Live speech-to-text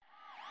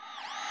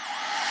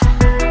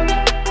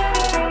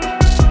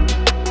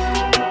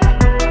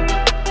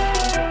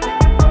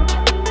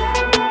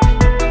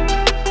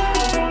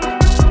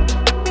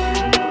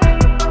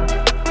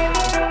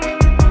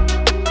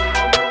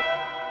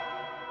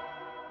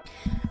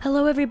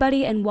Hello,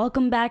 everybody, and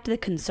welcome back to the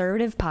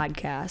Conservative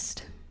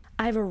Podcast.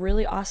 I have a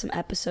really awesome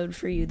episode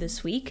for you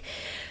this week.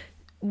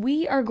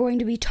 We are going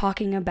to be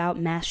talking about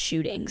mass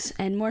shootings,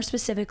 and more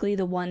specifically,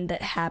 the one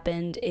that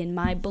happened in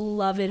my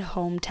beloved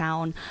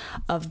hometown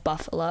of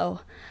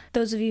Buffalo.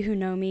 Those of you who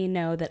know me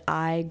know that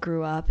I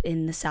grew up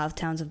in the South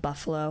Towns of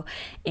Buffalo,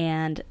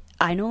 and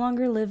I no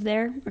longer live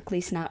there, or at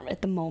least not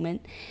at the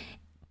moment.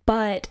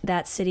 But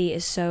that city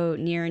is so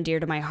near and dear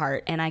to my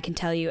heart, and I can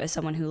tell you as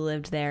someone who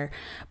lived there,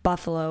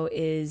 Buffalo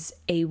is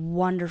a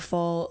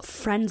wonderful,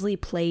 friendly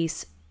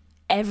place.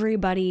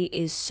 Everybody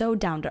is so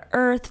down to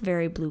earth,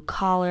 very blue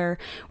collar.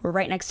 We're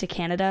right next to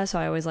Canada, so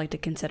I always like to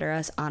consider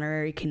us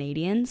honorary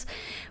Canadians.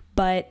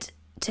 But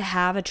to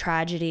have a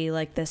tragedy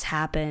like this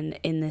happen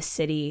in this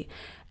city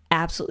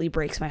absolutely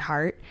breaks my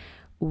heart.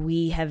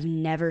 We have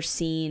never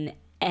seen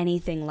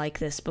anything like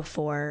this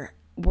before.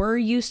 We're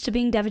used to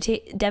being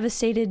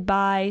devastated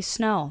by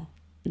snow,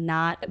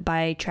 not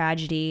by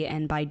tragedy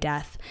and by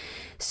death.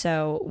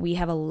 So we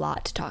have a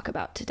lot to talk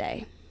about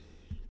today.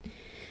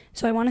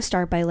 So I want to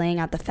start by laying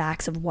out the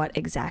facts of what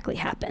exactly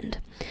happened.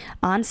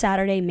 On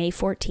Saturday, May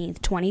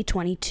 14th,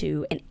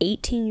 2022, an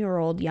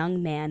 18-year-old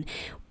young man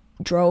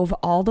drove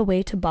all the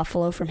way to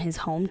Buffalo from his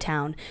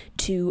hometown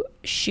to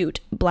shoot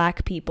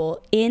black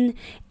people in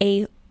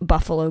a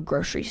Buffalo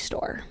grocery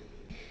store.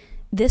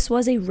 This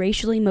was a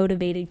racially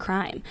motivated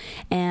crime,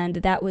 and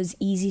that was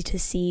easy to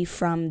see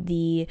from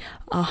the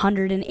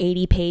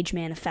 180-page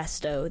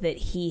manifesto that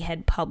he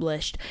had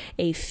published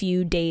a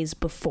few days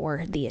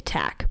before the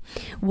attack.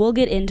 We'll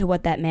get into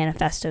what that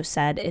manifesto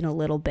said in a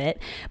little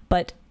bit,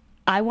 but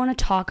I want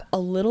to talk a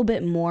little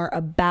bit more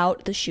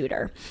about the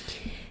shooter.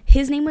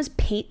 His name was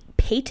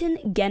Peyton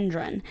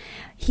Gendron.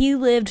 He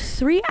lived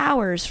 3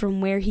 hours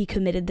from where he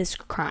committed this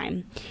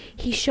crime.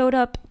 He showed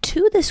up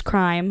to this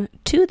crime,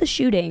 to the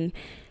shooting,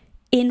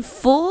 in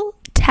full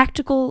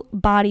tactical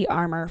body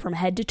armor from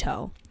head to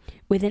toe,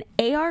 with an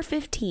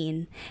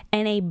AR-15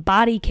 and a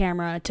body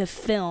camera to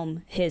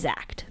film his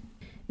act.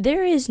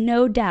 There is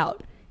no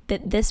doubt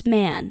that this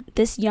man,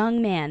 this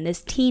young man,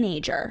 this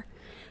teenager,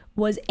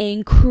 was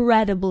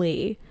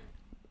incredibly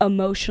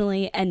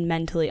emotionally and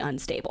mentally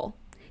unstable.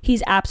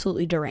 He's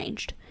absolutely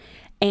deranged.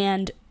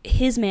 And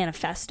his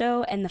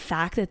manifesto and the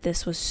fact that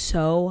this was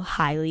so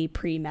highly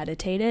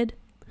premeditated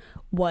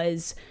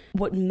was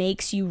what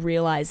makes you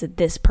realize that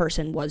this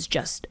person was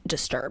just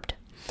disturbed.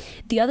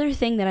 The other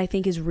thing that I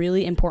think is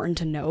really important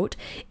to note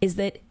is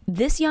that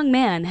this young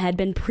man had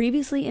been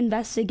previously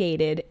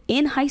investigated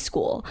in high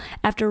school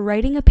after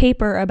writing a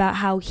paper about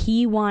how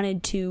he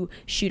wanted to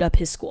shoot up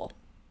his school.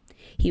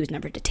 He was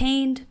never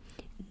detained.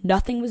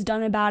 Nothing was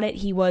done about it.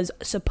 He was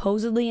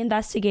supposedly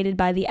investigated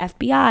by the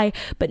FBI,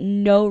 but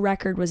no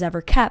record was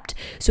ever kept.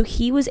 So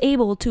he was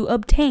able to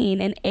obtain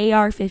an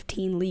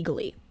AR-15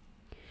 legally,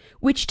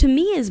 which to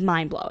me is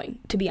mind-blowing,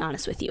 to be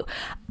honest with you.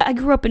 I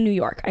grew up in New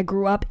York. I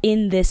grew up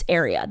in this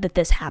area that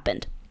this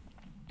happened.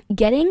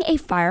 Getting a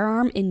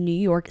firearm in New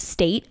York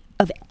State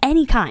of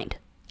any kind,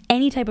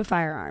 any type of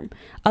firearm,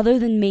 other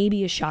than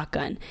maybe a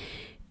shotgun,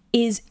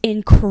 is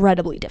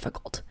incredibly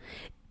difficult.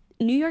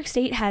 New York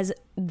State has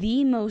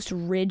the most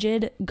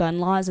rigid gun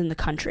laws in the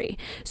country,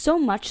 so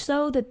much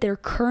so that they're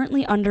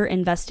currently under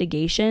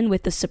investigation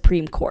with the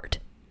Supreme Court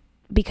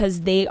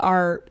because they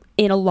are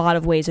in a lot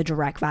of ways a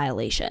direct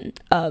violation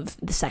of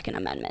the Second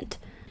Amendment.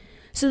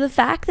 So the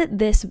fact that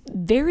this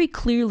very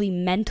clearly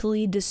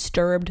mentally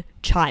disturbed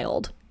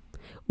child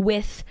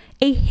with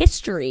a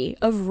history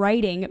of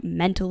writing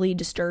mentally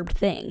disturbed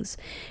things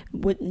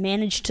would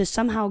manage to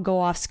somehow go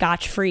off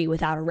scotch-free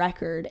without a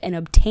record and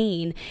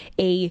obtain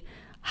a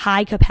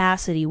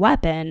high-capacity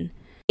weapon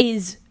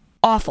is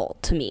awful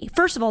to me.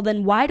 First of all,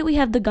 then why do we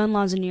have the gun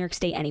laws in New York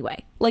State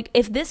anyway? Like,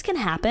 if this can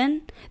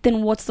happen,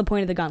 then what's the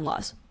point of the gun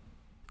laws?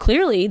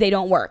 Clearly, they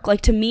don't work.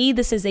 Like, to me,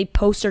 this is a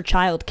poster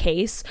child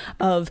case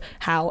of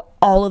how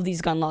all of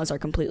these gun laws are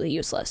completely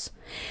useless.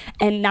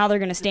 And now they're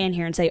going to stand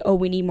here and say, oh,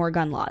 we need more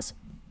gun laws.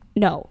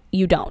 No,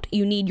 you don't.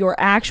 You need your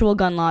actual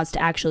gun laws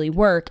to actually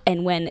work.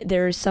 And when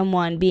there's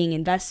someone being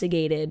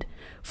investigated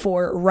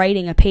for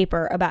writing a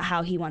paper about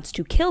how he wants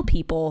to kill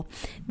people,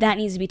 that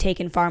needs to be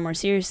taken far more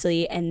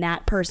seriously, and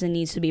that person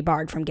needs to be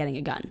barred from getting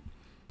a gun.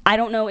 I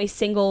don't know a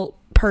single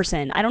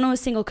person, I don't know a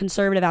single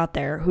conservative out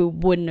there who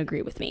wouldn't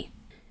agree with me.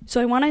 So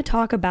I want to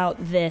talk about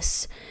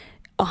this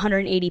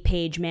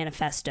 180-page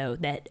manifesto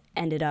that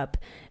ended up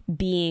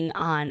being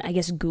on, I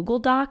guess, Google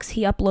Docs.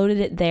 He uploaded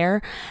it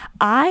there.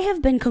 I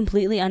have been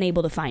completely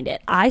unable to find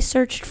it. I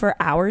searched for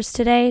hours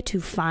today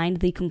to find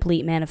the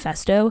complete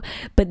manifesto,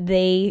 but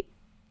it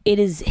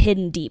is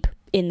hidden deep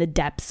in the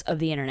depths of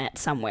the internet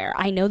somewhere.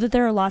 I know that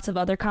there are lots of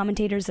other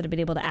commentators that have been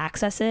able to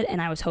access it,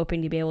 and I was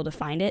hoping to be able to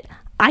find it.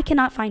 I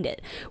cannot find it,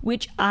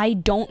 which I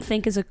don't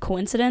think is a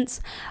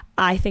coincidence.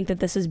 I think that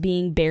this is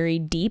being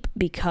buried deep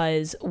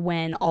because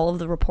when all of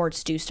the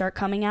reports do start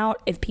coming out,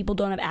 if people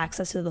don't have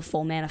access to the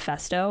full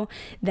manifesto,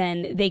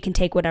 then they can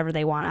take whatever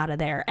they want out of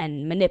there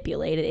and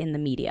manipulate it in the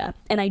media.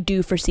 And I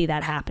do foresee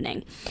that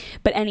happening.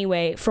 But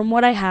anyway, from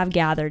what I have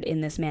gathered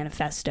in this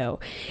manifesto,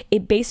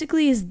 it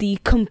basically is the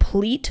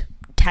complete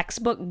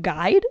textbook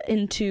guide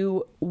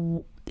into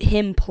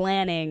him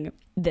planning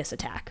this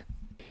attack.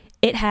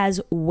 It has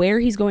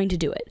where he's going to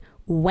do it,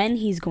 when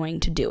he's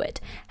going to do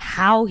it,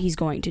 how he's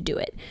going to do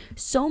it.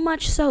 So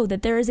much so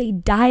that there is a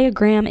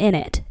diagram in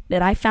it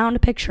that I found a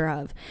picture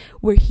of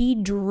where he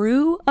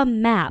drew a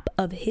map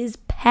of his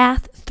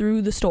path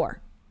through the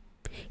store.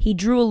 He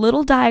drew a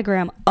little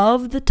diagram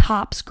of the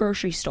Tops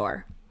grocery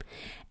store,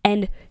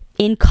 and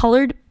in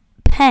colored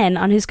pen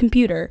on his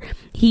computer,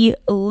 he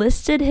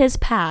listed his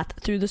path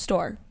through the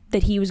store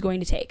that he was going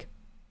to take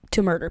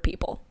to murder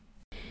people.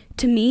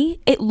 To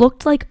me, it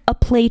looked like a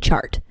play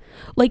chart.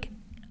 Like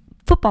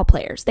football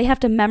players, they have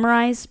to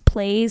memorize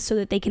plays so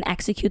that they can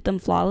execute them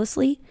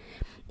flawlessly.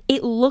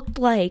 It looked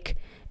like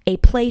a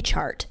play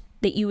chart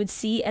that you would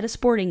see at a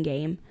sporting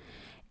game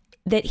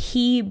that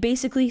he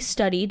basically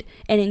studied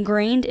and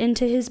ingrained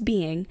into his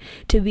being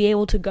to be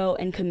able to go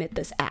and commit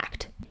this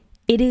act.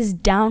 It is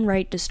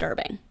downright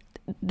disturbing.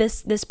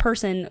 This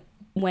person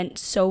went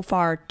so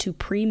far to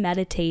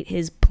premeditate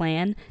his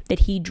plan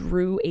that he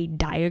drew a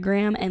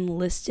diagram and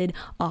listed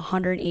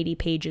 180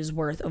 pages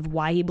worth of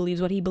why he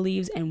believes what he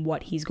believes and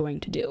what he's going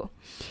to do.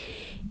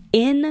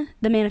 In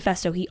the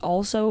manifesto, he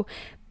also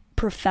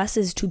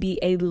professes to be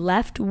a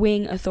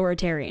left-wing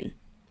authoritarian,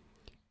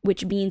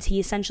 which means he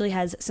essentially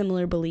has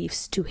similar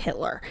beliefs to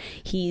Hitler.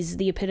 He's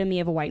the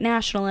epitome of a white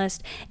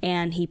nationalist,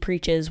 and he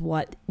preaches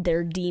what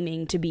they're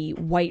deeming to be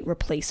white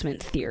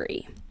replacement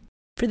theory.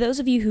 For those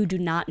of you who do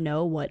not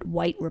know what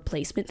white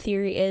replacement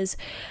theory is,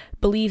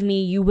 believe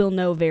me, you will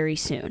know very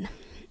soon.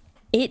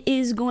 It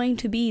is going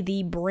to be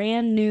the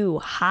brand new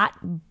hot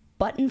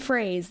button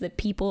phrase that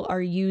people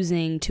are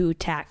using to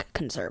attack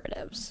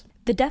conservatives.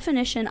 The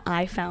definition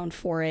I found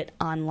for it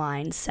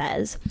online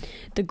says,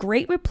 the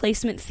Great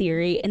Replacement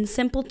Theory, in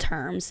simple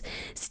terms,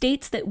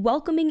 states that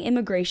welcoming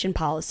immigration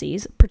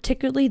policies,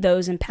 particularly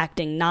those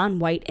impacting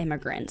non-white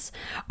immigrants,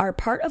 are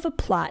part of a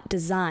plot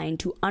designed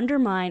to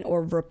undermine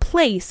or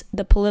replace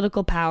the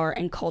political power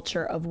and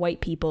culture of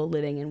white people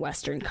living in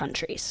Western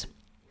countries.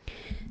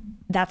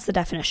 That's the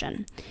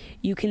definition.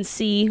 You can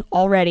see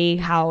already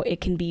how it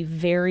can be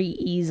very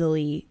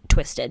easily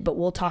twisted, but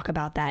we'll talk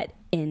about that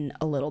in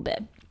a little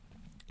bit.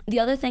 The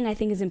other thing I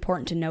think is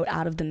important to note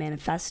out of the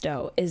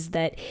manifesto is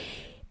that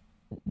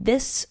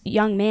this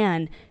young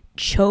man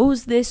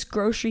chose this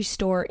grocery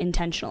store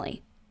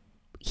intentionally.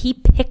 He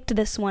picked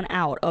this one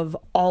out of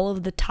all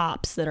of the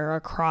Tops that are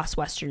across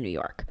Western New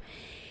York.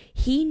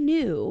 He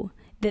knew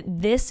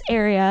that this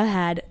area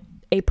had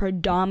a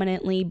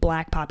predominantly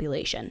black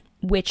population,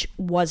 which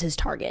was his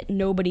target.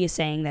 Nobody is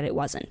saying that it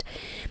wasn't.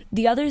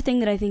 The other thing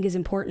that I think is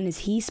important is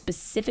he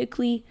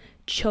specifically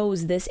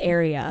chose this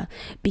area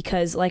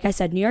because, like I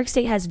said, New York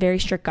State has very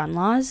strict gun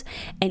laws,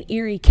 and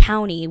Erie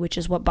County, which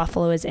is what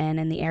Buffalo is in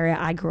and the area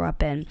I grew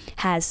up in,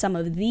 has some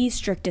of the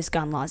strictest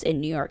gun laws in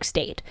New York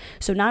State.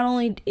 So not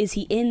only is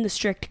he in the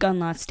strict gun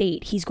law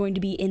state, he's going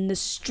to be in the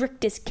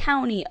strictest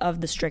county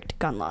of the strict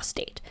gun law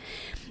state.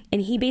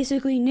 And he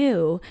basically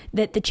knew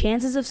that the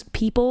chances of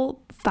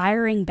people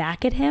firing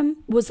back at him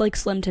was like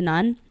slim to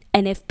none.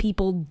 And if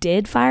people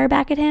did fire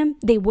back at him,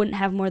 they wouldn't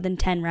have more than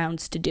 10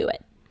 rounds to do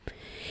it.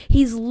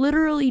 He's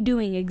literally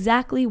doing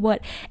exactly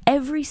what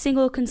every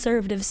single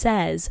conservative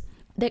says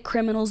that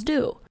criminals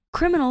do.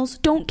 Criminals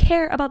don't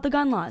care about the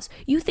gun laws.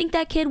 You think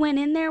that kid went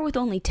in there with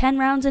only 10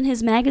 rounds in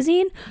his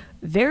magazine?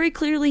 Very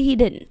clearly he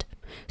didn't.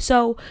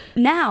 So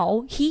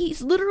now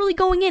he's literally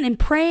going in and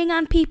preying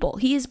on people.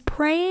 He is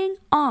preying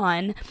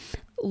on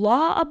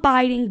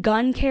law-abiding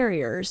gun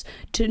carriers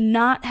to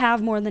not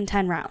have more than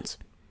 10 rounds.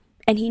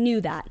 And he knew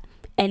that.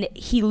 And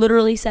he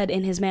literally said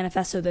in his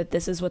manifesto that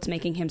this is what's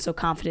making him so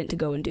confident to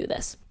go and do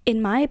this.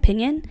 In my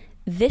opinion,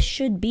 this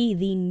should be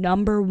the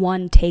number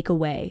one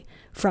takeaway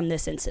from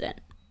this incident.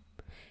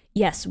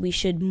 Yes, we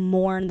should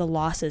mourn the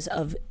losses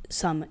of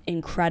some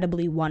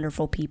incredibly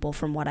wonderful people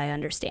from what I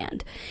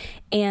understand.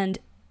 And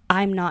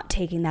I'm not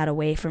taking that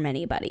away from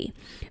anybody.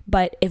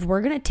 But if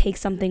we're going to take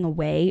something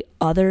away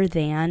other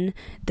than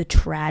the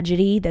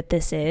tragedy that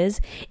this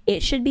is,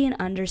 it should be an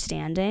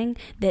understanding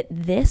that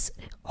this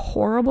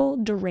horrible,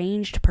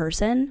 deranged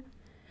person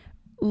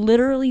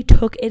literally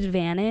took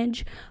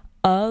advantage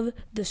of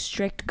the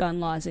strict gun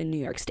laws in New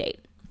York State.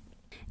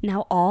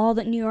 Now, all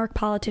that New York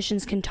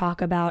politicians can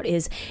talk about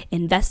is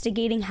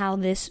investigating how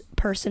this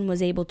person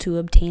was able to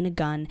obtain a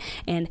gun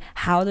and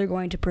how they're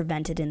going to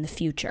prevent it in the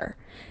future.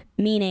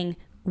 Meaning,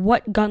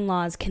 what gun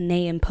laws can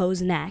they impose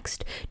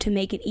next to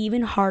make it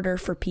even harder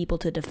for people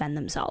to defend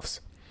themselves?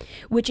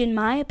 Which, in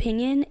my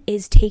opinion,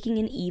 is taking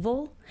an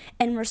evil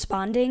and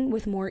responding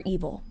with more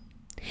evil.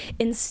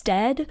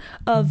 Instead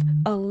of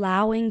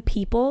allowing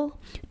people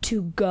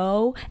to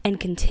go and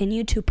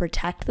continue to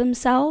protect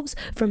themselves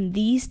from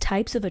these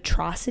types of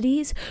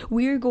atrocities,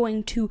 we're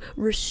going to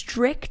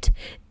restrict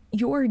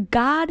your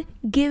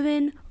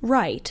God-given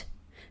right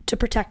to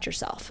protect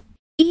yourself.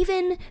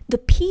 Even the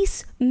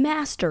peace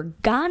master,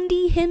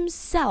 Gandhi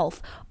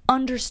himself,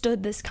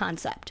 understood this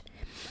concept.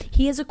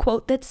 He has a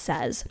quote that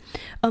says,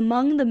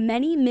 "Among the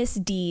many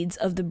misdeeds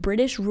of the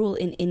British rule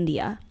in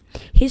India,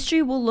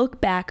 History will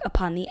look back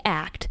upon the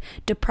act,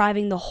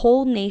 depriving the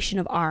whole nation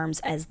of arms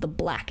as the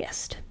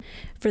blackest.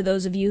 For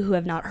those of you who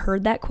have not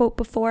heard that quote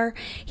before,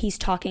 he's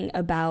talking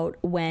about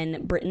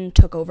when Britain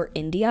took over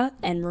India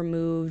and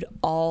removed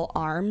all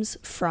arms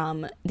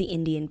from the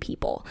Indian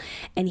people.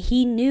 And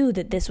he knew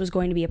that this was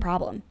going to be a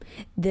problem.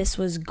 This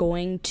was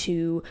going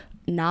to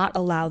not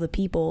allow the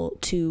people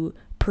to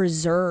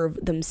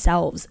preserve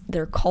themselves,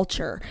 their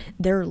culture,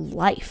 their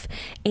life.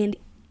 And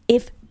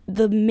if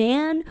the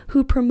man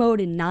who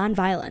promoted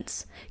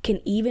nonviolence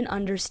can even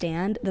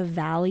understand the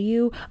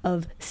value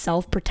of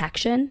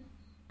self-protection,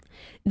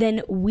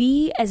 then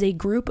we as a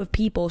group of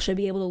people should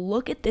be able to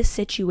look at this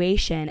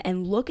situation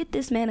and look at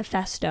this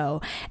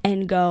manifesto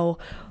and go,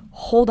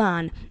 hold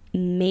on,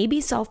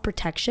 maybe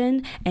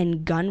self-protection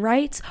and gun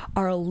rights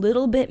are a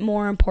little bit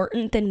more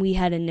important than we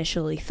had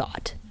initially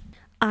thought.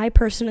 I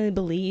personally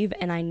believe,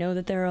 and I know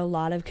that there are a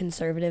lot of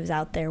conservatives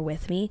out there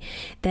with me,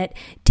 that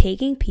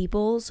taking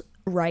people's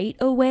right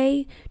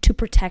away to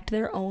protect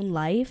their own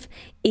life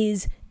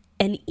is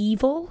an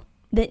evil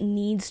that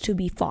needs to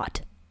be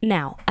fought.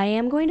 Now, I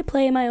am going to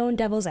play my own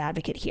devil's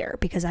advocate here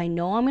because I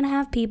know I'm going to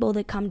have people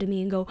that come to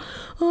me and go,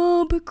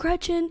 oh, but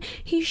Gretchen,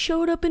 he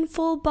showed up in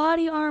full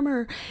body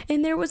armor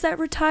and there was that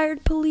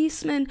retired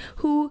policeman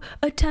who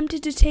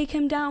attempted to take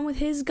him down with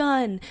his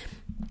gun.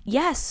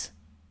 Yes,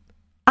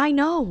 I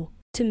know.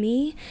 To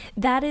me,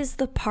 that is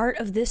the part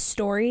of this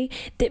story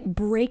that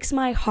breaks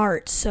my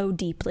heart so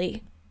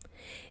deeply,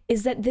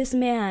 is that this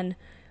man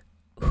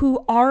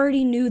who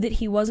already knew that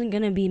he wasn't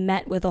going to be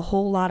met with a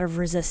whole lot of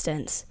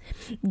resistance,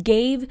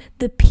 gave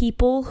the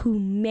people who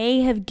may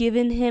have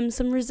given him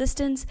some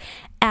resistance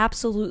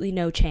absolutely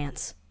no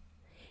chance.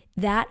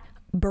 That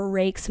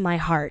breaks my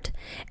heart,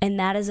 and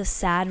that is a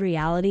sad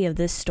reality of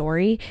this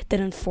story that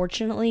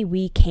unfortunately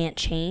we can't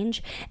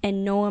change,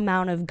 and no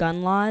amount of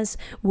gun laws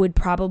would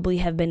probably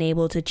have been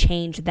able to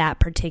change that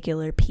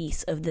particular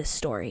piece of this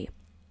story.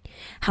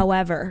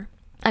 However,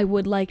 I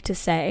would like to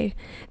say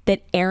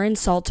that Aaron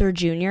Salter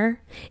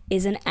Jr.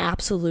 is an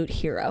absolute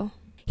hero.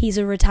 He's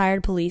a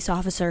retired police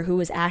officer who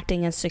was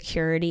acting as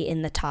security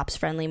in the Tops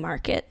Friendly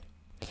Market.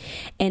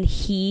 And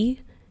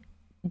he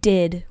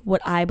did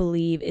what I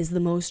believe is the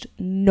most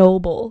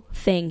noble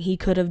thing he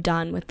could have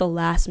done with the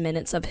last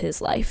minutes of his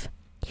life.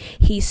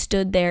 He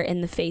stood there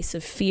in the face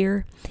of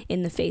fear,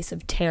 in the face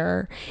of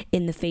terror,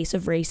 in the face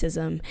of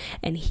racism,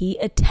 and he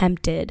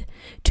attempted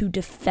to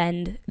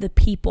defend the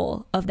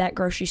people of that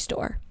grocery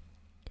store,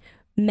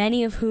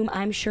 many of whom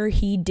I'm sure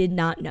he did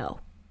not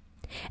know.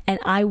 And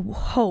I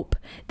hope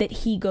that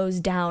he goes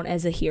down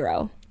as a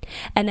hero.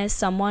 And as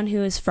someone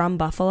who is from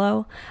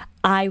Buffalo,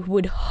 I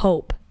would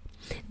hope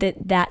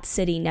that that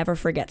city never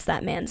forgets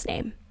that man's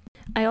name.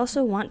 I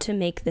also want to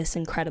make this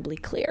incredibly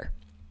clear.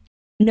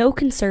 No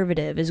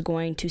conservative is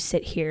going to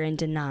sit here and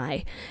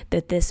deny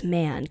that this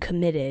man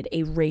committed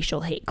a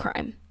racial hate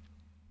crime.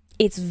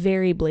 It's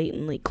very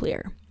blatantly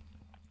clear.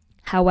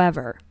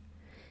 However,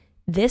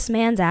 this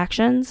man's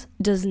actions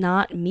does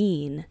not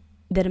mean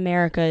that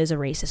America is a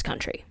racist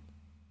country.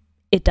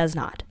 It does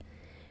not.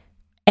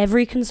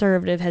 Every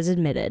conservative has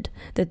admitted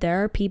that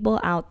there are people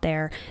out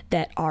there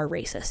that are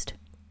racist.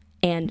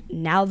 And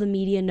now the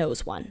media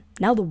knows one.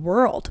 Now the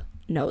world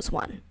knows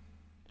one.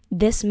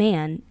 This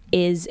man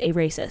is a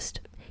racist.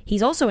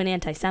 He's also an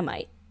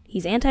anti-Semite.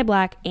 He's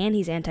anti-black and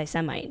he's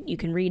anti-Semite. You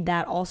can read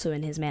that also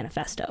in his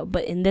manifesto.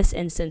 But in this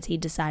instance, he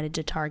decided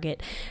to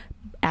target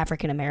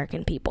African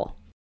American people.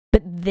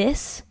 But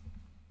this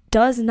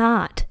does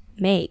not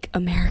make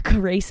America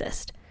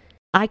racist.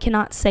 I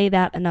cannot say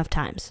that enough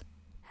times.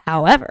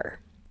 However,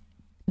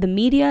 the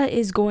media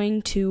is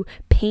going to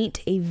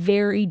paint a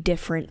very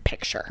different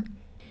picture.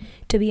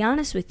 To be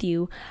honest with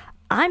you,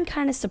 I'm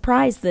kind of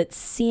surprised that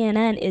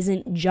CNN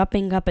isn't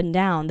jumping up and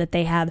down that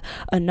they have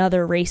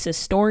another racist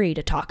story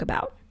to talk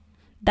about.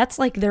 That's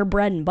like their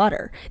bread and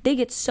butter. They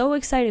get so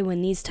excited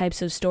when these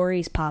types of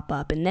stories pop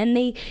up, and then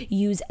they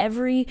use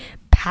every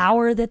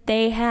power that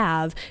they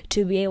have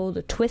to be able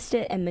to twist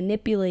it and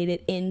manipulate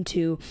it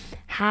into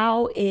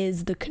how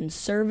is the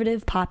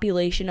conservative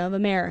population of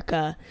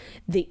America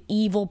the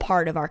evil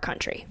part of our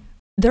country.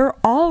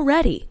 They're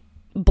already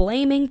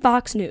blaming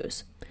Fox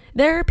News.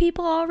 There are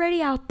people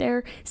already out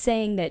there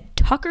saying that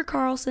Tucker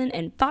Carlson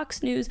and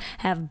Fox News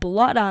have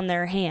blood on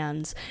their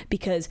hands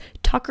because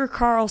Tucker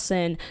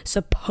Carlson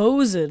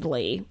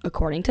supposedly,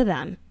 according to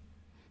them,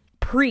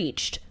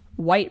 preached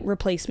white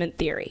replacement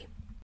theory.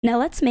 Now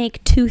let's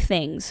make two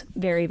things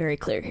very, very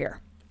clear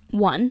here.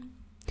 One,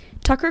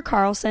 Tucker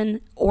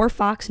Carlson or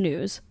Fox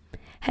News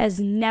has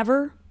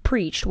never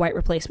preached white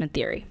replacement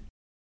theory.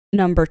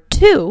 Number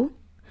two,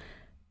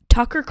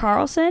 Tucker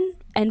Carlson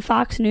and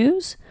Fox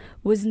News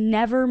was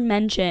never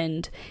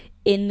mentioned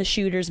in the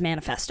shooter's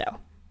manifesto.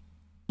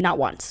 Not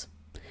once.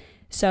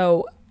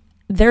 So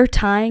they're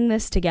tying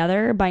this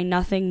together by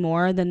nothing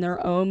more than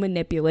their own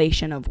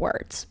manipulation of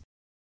words.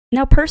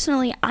 Now,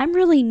 personally, I'm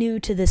really new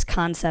to this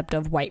concept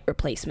of white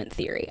replacement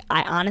theory.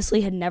 I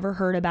honestly had never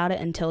heard about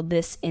it until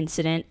this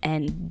incident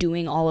and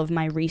doing all of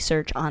my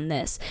research on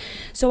this.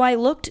 So I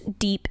looked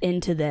deep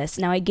into this.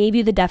 Now, I gave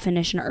you the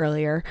definition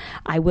earlier.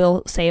 I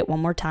will say it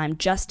one more time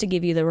just to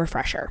give you the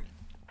refresher.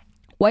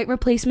 White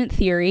replacement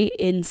theory,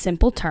 in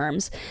simple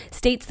terms,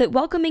 states that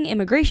welcoming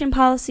immigration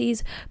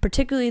policies,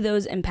 particularly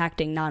those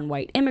impacting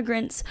non-white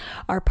immigrants,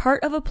 are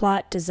part of a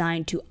plot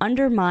designed to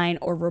undermine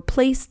or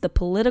replace the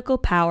political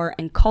power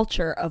and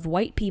culture of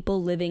white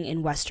people living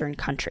in Western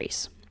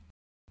countries.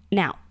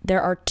 Now,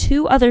 there are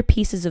two other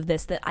pieces of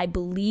this that I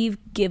believe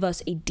give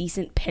us a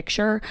decent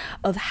picture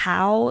of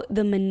how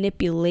the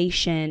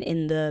manipulation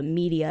in the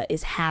media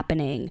is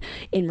happening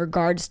in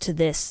regards to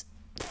this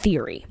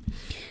theory.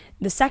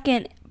 The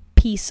second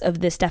piece of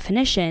this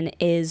definition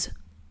is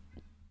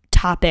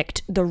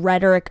topicked the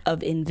rhetoric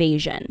of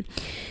invasion.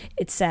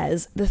 It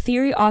says, the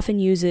theory often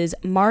uses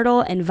martial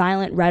and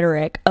violent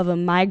rhetoric of a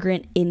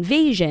migrant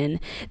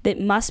invasion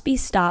that must be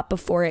stopped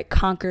before it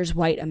conquers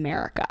white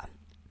America.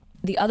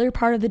 The other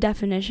part of the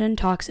definition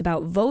talks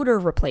about voter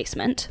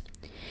replacement,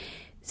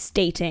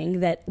 stating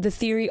that the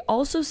theory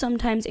also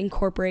sometimes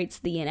incorporates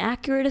the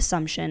inaccurate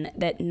assumption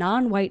that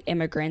non-white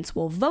immigrants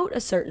will vote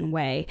a certain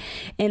way,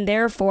 and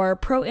therefore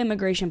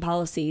pro-immigration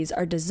policies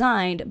are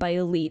designed by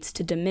elites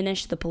to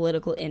diminish the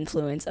political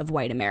influence of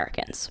white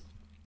Americans.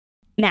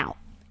 Now,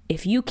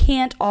 if you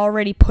can't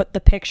already put the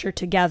picture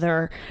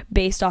together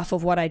based off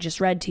of what I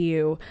just read to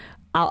you,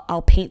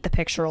 I'll paint the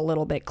picture a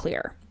little bit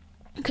clearer.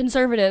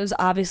 Conservatives,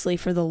 obviously,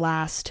 for the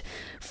last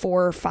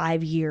 4 or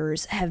 5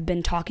 years, have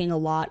been talking a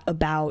lot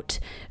about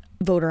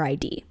voter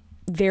ID.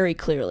 Very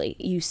clearly.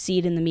 You see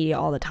it in the media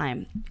all the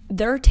time.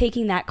 They're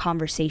taking that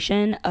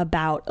conversation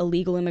about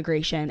illegal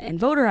immigration and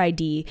voter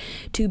ID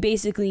to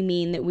basically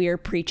mean that we are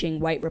preaching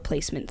white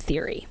replacement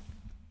theory.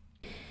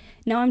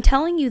 Now, I'm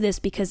telling you this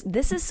because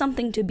this is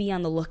something to be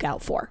on the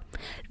lookout for.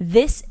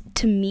 This,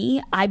 to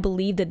me, I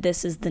believe that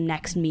this is the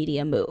next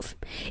media move,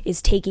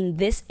 is taking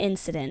this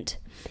incident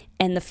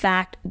and the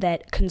fact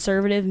that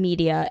conservative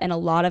media and a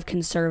lot of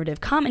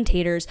conservative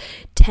commentators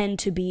tend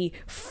to be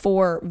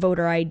for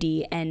voter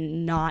ID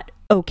and not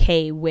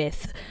okay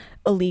with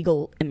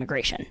illegal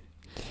immigration.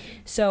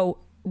 So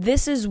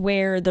this is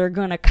where they're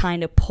going to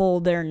kind of pull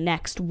their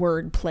next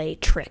wordplay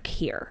trick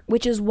here,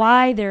 which is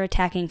why they're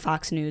attacking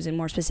Fox News and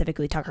more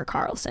specifically Tucker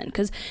Carlson,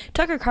 because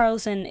Tucker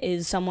Carlson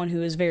is someone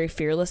who is very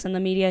fearless in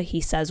the media.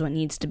 He says what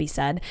needs to be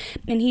said,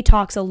 and he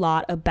talks a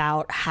lot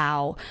about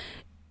how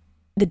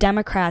the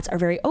Democrats are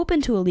very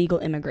open to illegal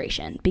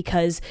immigration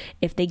because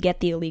if they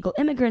get the illegal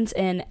immigrants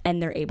in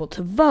and they're able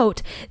to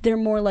vote, they're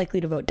more likely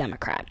to vote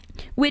Democrat,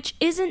 which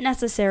isn't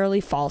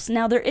necessarily false.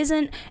 Now, there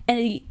isn't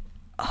any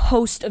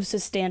host of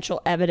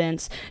substantial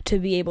evidence to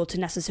be able to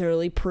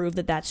necessarily prove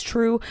that that's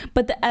true,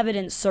 but the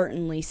evidence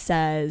certainly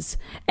says,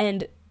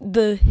 and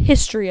the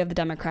history of the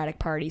Democratic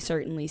Party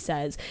certainly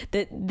says,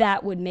 that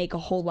that would make a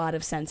whole lot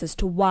of sense as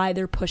to why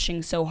they're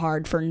pushing so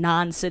hard for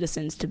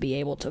non-citizens to be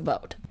able to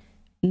vote.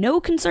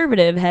 No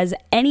conservative has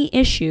any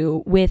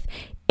issue with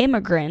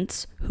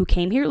immigrants who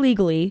came here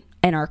legally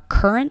and are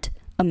current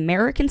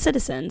American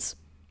citizens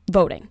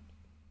voting.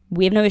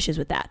 We have no issues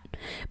with that.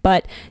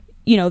 But,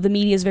 you know, the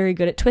media is very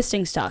good at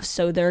twisting stuff,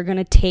 so they're going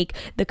to take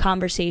the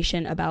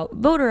conversation about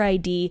voter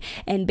ID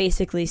and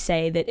basically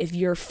say that if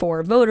you're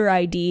for voter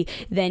ID,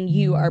 then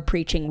you are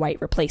preaching white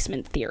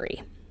replacement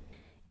theory.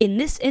 In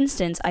this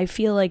instance, I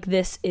feel like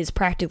this is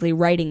practically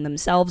writing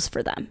themselves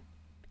for them.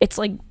 It's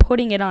like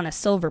putting it on a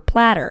silver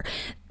platter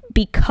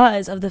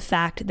because of the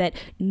fact that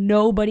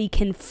nobody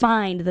can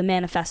find the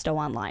manifesto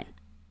online.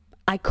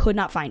 I could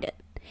not find it.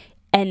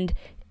 And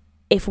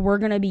if we're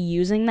going to be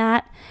using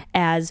that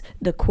as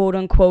the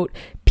quote-unquote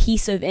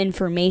piece of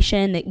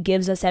information that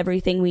gives us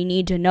everything we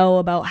need to know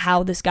about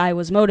how this guy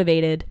was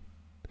motivated,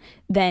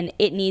 then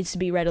it needs to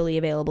be readily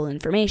available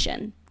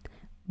information.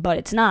 But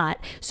it's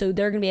not, so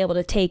they're going to be able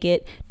to take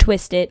it,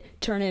 twist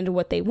it, turn it into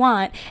what they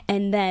want,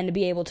 and then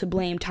be able to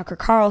blame Tucker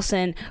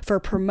Carlson for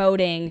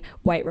promoting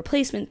white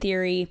replacement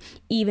theory,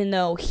 even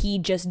though he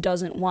just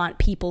doesn't want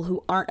people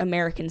who aren't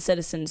American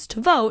citizens to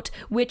vote,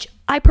 which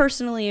I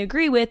personally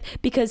agree with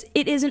because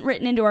it isn't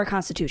written into our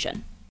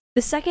Constitution.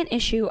 The second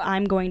issue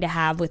I'm going to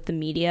have with the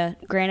media,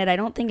 granted I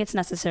don't think it's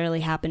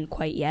necessarily happened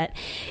quite yet,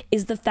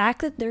 is the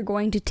fact that they're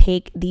going to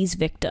take these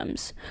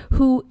victims,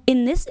 who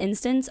in this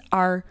instance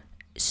are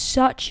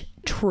such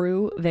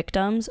true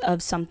victims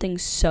of something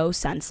so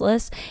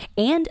senseless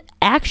and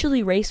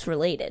actually race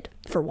related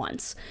for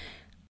once.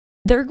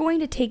 They're going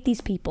to take these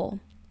people,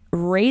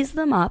 raise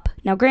them up.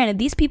 Now, granted,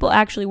 these people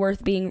actually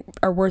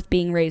are worth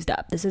being raised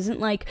up. This isn't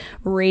like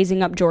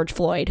raising up George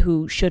Floyd,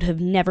 who should have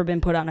never been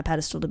put on a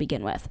pedestal to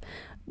begin with.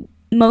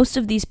 Most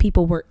of these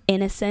people were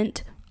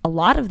innocent, a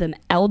lot of them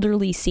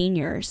elderly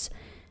seniors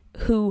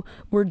who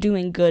were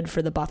doing good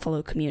for the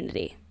Buffalo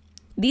community.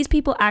 These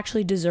people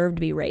actually deserve to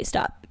be raised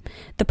up.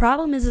 The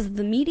problem is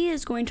the media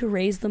is going to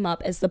raise them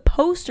up as the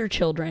poster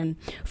children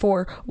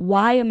for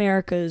why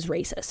America is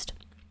racist,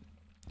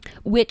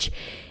 which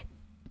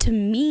to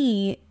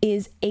me,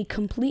 is a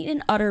complete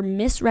and utter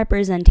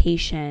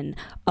misrepresentation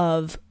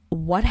of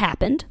what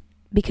happened,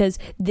 because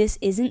this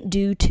isn't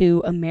due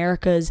to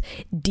America's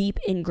deep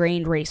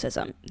ingrained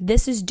racism.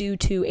 This is due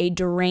to a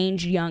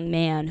deranged young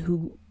man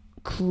who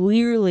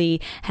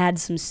clearly had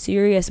some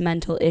serious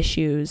mental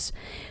issues,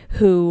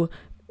 who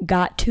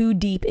got too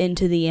deep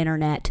into the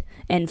internet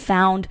and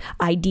found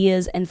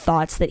ideas and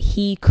thoughts that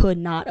he could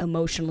not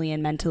emotionally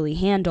and mentally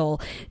handle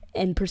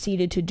and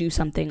proceeded to do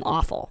something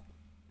awful.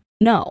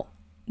 No,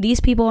 these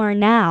people are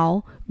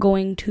now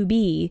going to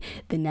be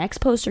the next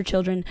poster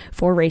children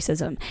for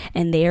racism,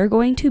 and they are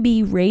going to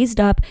be raised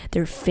up.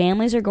 Their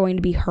families are going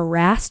to be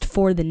harassed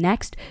for the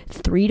next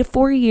 3 to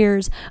 4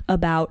 years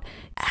about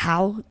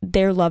how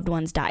their loved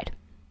ones died.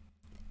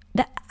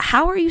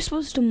 How are you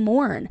supposed to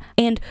mourn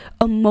and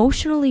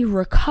emotionally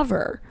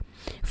recover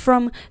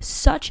from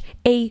such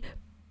a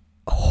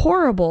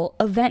horrible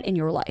event in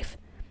your life?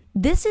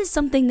 This is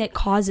something that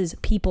causes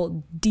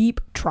people deep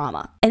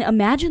trauma. And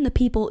imagine the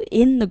people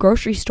in the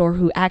grocery store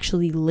who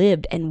actually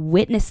lived and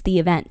witnessed the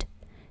event.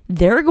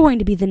 They're going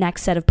to be the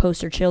next set of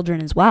poster children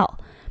as well,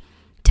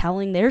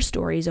 telling their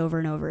stories over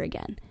and over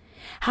again.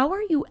 How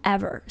are you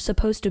ever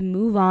supposed to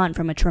move on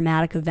from a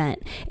traumatic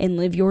event and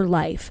live your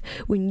life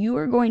when you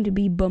are going to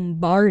be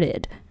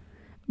bombarded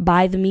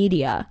by the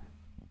media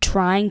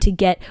trying to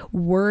get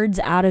words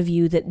out of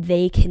you that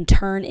they can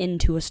turn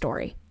into a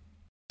story?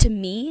 To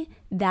me,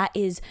 that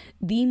is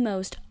the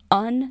most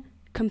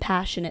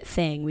uncompassionate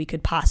thing we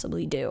could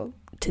possibly do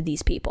to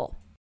these people.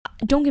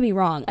 Don't get me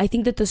wrong, I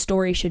think that the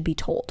story should be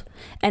told,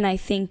 and I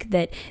think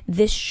that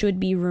this should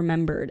be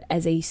remembered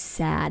as a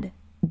sad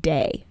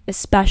day,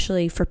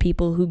 especially for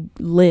people who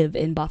live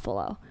in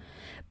Buffalo.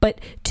 But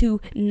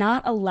to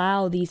not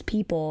allow these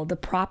people the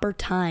proper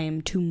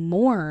time to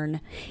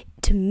mourn,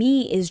 to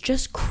me, is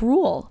just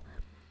cruel.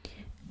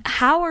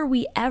 How are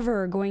we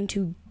ever going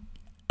to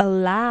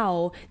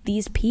allow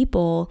these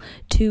people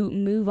to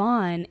move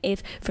on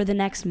if for the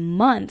next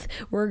month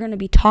we're going to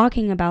be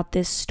talking about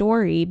this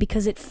story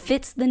because it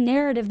fits the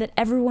narrative that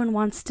everyone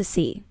wants to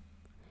see?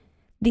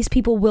 These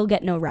people will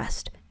get no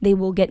rest. They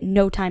will get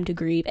no time to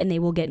grieve, and they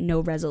will get no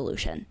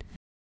resolution.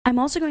 I'm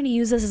also going to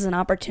use this as an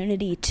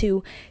opportunity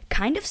to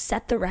kind of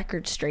set the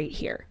record straight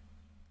here,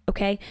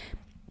 okay?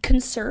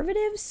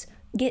 Conservatives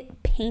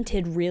get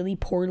painted really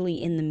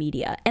poorly in the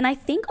media, and I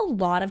think a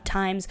lot of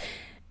times,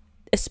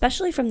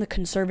 especially from the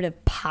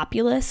conservative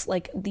populace,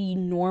 like the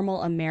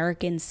normal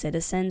American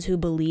citizens who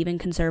believe in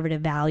conservative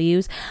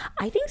values,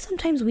 I think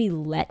sometimes we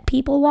let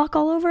people walk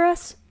all over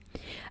us.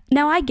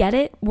 Now, I get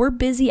it. We're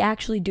busy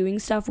actually doing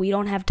stuff. We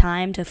don't have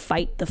time to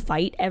fight the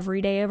fight every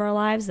day of our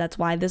lives. That's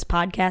why this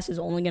podcast is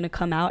only going to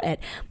come out at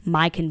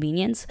my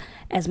convenience.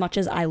 As much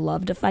as I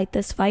love to fight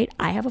this fight,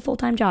 I have a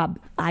full-time job.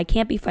 I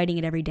can't be fighting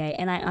it every day.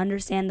 And I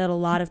understand that a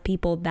lot of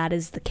people, that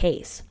is the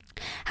case.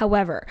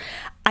 However,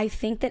 I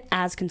think that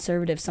as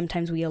conservatives,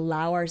 sometimes we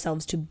allow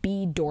ourselves to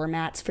be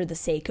doormats for the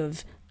sake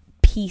of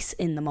peace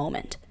in the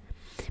moment.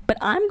 But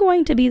I'm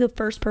going to be the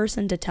first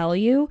person to tell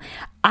you,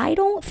 I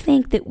don't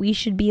think that we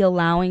should be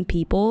allowing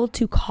people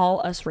to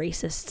call us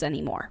racists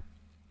anymore.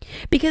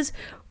 Because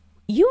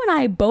you and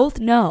I both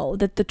know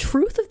that the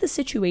truth of the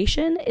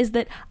situation is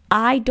that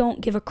I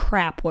don't give a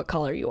crap what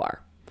color you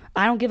are.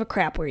 I don't give a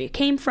crap where you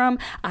came from.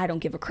 I don't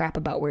give a crap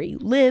about where you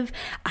live.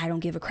 I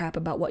don't give a crap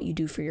about what you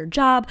do for your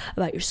job,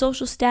 about your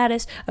social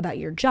status, about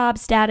your job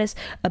status,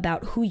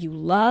 about who you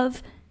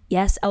love.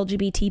 Yes,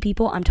 LGBT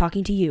people, I'm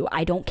talking to you.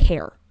 I don't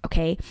care.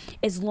 Okay,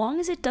 as long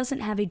as it doesn't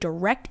have a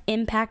direct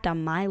impact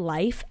on my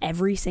life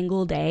every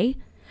single day,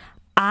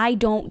 I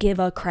don't give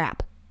a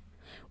crap.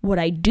 What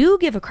I do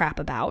give a crap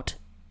about,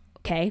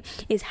 okay,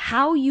 is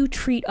how you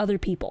treat other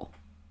people.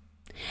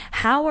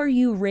 How are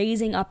you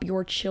raising up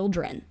your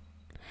children?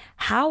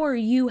 How are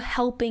you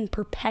helping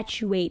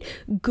perpetuate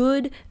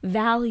good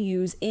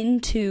values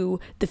into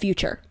the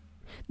future?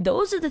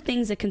 Those are the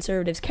things that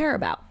conservatives care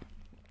about.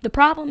 The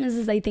problem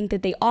is I think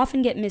that they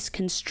often get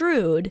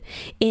misconstrued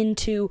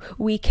into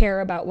we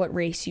care about what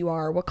race you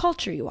are, what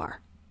culture you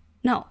are.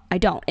 No, I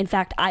don't. In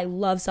fact, I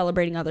love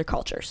celebrating other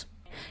cultures,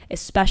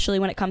 especially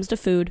when it comes to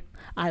food.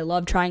 I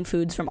love trying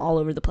foods from all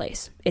over the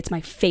place. It's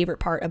my favorite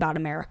part about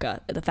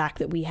America, the fact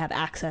that we have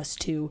access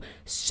to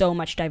so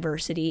much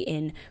diversity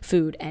in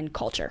food and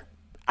culture.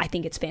 I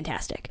think it's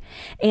fantastic.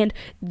 And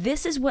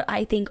this is what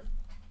I think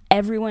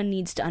everyone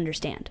needs to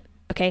understand,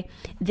 okay?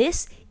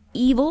 This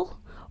evil,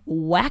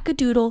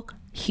 wackadoodle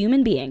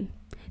human being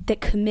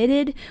that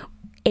committed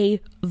a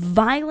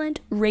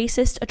violent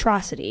racist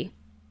atrocity,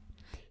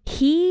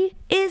 he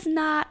is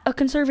not a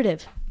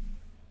conservative,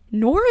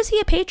 nor is he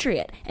a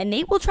patriot. And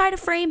Nate will try to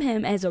frame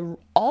him as a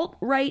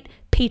alt-right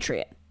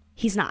patriot.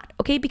 He's not,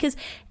 okay? Because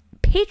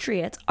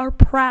patriots are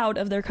proud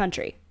of their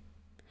country.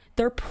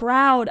 They're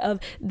proud of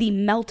the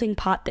melting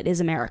pot that is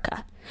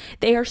America.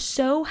 They are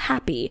so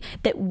happy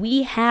that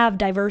we have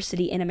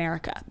diversity in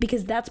America,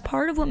 because that's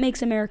part of what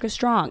makes America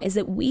strong, is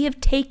that we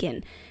have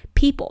taken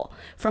people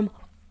from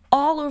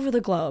all over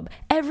the globe,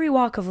 every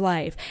walk of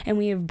life, and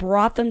we have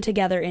brought them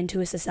together into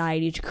a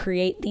society to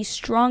create the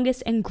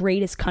strongest and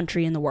greatest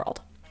country in the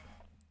world.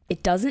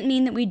 It doesn't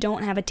mean that we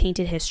don't have a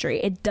tainted history.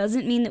 It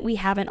doesn't mean that we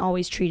haven't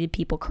always treated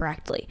people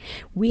correctly.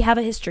 We have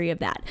a history of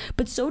that.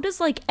 But so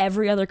does like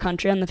every other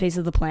country on the face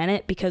of the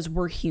planet, because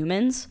we're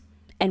humans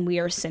and we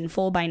are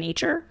sinful by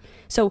nature.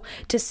 So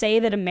to say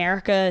that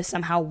America is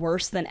somehow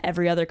worse than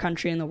every other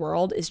country in the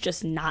world is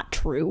just not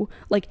true.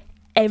 Like,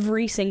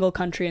 every single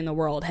country in the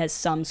world has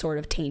some sort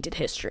of tainted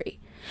history.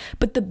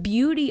 But the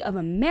beauty of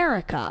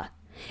America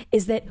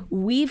is that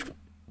we've,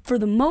 for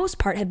the most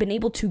part, have been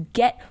able to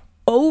get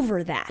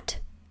over that,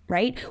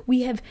 right?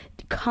 We have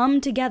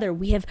come together,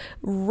 we have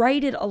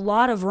righted a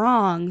lot of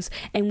wrongs,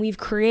 and we've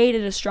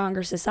created a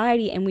stronger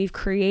society, and we've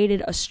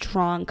created a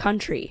strong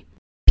country.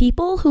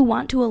 People who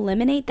want to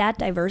eliminate that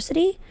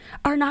diversity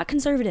are not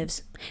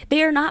conservatives.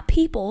 They are not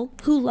people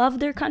who love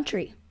their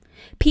country.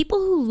 People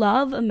who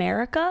love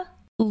America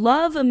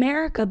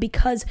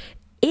because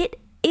it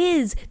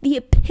is the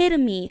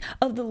epitome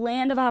of the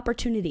land of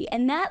opportunity,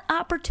 and that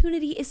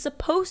opportunity is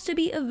supposed to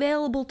be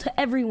available to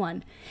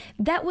everyone.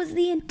 That was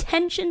the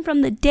intention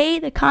from the day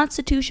the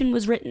Constitution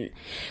was written.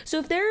 So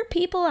if there are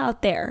people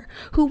out there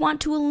who want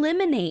to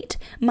eliminate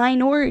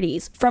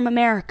minorities from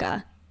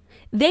America,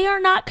 they are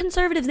not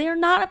conservatives. They are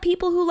not a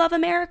people who love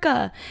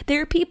America. They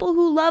are people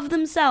who love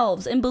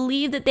themselves and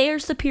believe that they are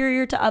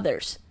superior to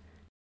others.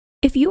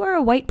 If you are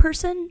a white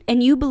person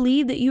and you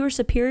believe that you are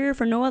superior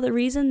for no other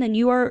reason than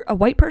you are a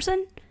white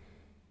person,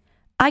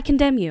 I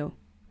condemn you.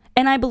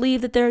 And I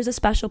believe that there is a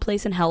special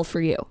place in hell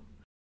for you.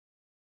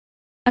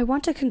 I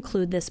want to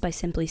conclude this by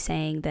simply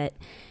saying that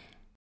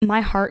my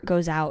heart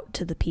goes out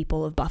to the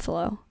people of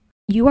Buffalo.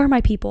 You are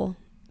my people.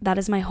 That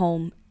is my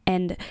home.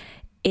 And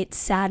it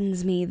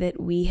saddens me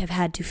that we have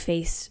had to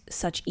face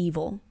such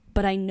evil.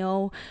 But I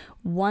know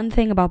one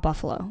thing about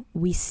Buffalo.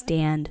 We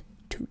stand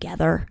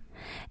together.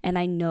 And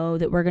I know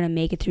that we're going to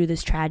make it through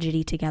this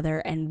tragedy together,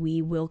 and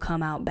we will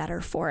come out better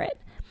for it.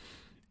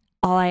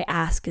 All I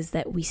ask is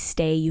that we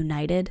stay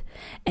united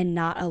and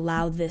not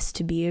allow this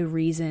to be a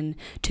reason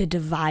to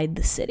divide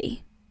the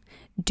city.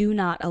 Do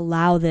not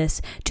allow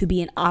this to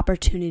be an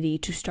opportunity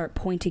to start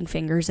pointing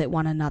fingers at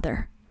one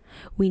another.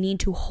 We need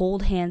to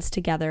hold hands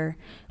together,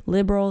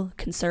 liberal,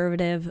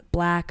 conservative,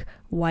 black,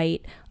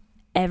 white,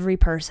 every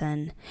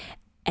person,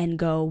 and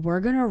go, we're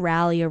going to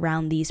rally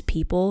around these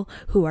people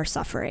who are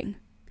suffering.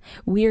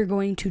 We are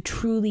going to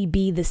truly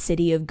be the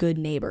city of good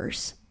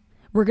neighbors.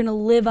 We're going to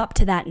live up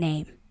to that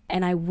name.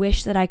 And I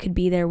wish that I could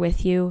be there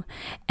with you.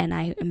 And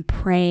I am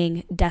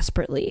praying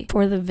desperately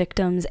for the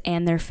victims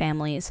and their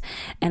families.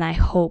 And I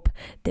hope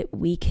that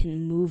we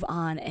can move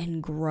on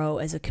and grow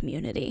as a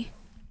community.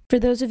 For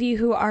those of you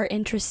who are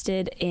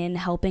interested in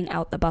helping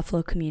out the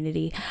Buffalo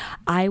community,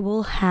 I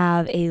will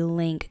have a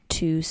link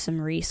to some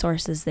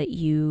resources that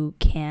you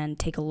can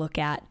take a look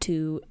at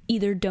to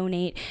either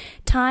donate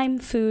time,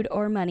 food,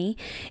 or money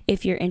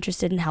if you're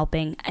interested in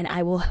helping. And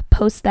I will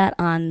post that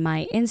on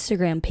my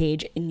Instagram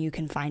page, and you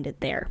can find it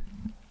there.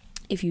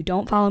 If you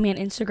don't follow me on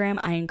Instagram,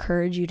 I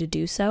encourage you to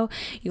do so.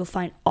 You'll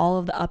find all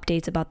of the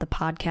updates about the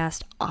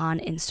podcast on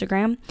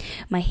Instagram.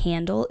 My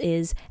handle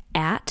is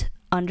 @_CONSHERVATIVE.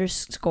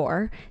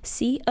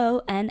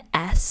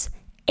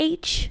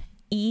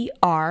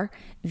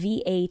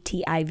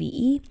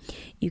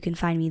 You can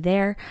find me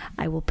there.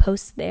 I will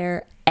post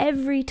there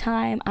every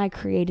time I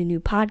create a new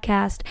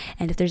podcast,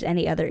 and if there's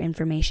any other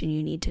information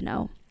you need to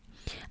know.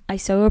 I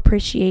so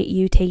appreciate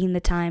you taking the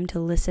time to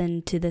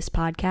listen to this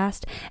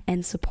podcast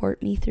and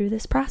support me through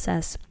this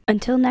process.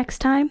 Until next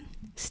time,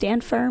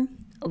 stand firm,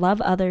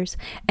 love others,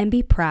 and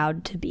be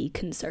proud to be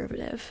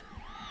conservative.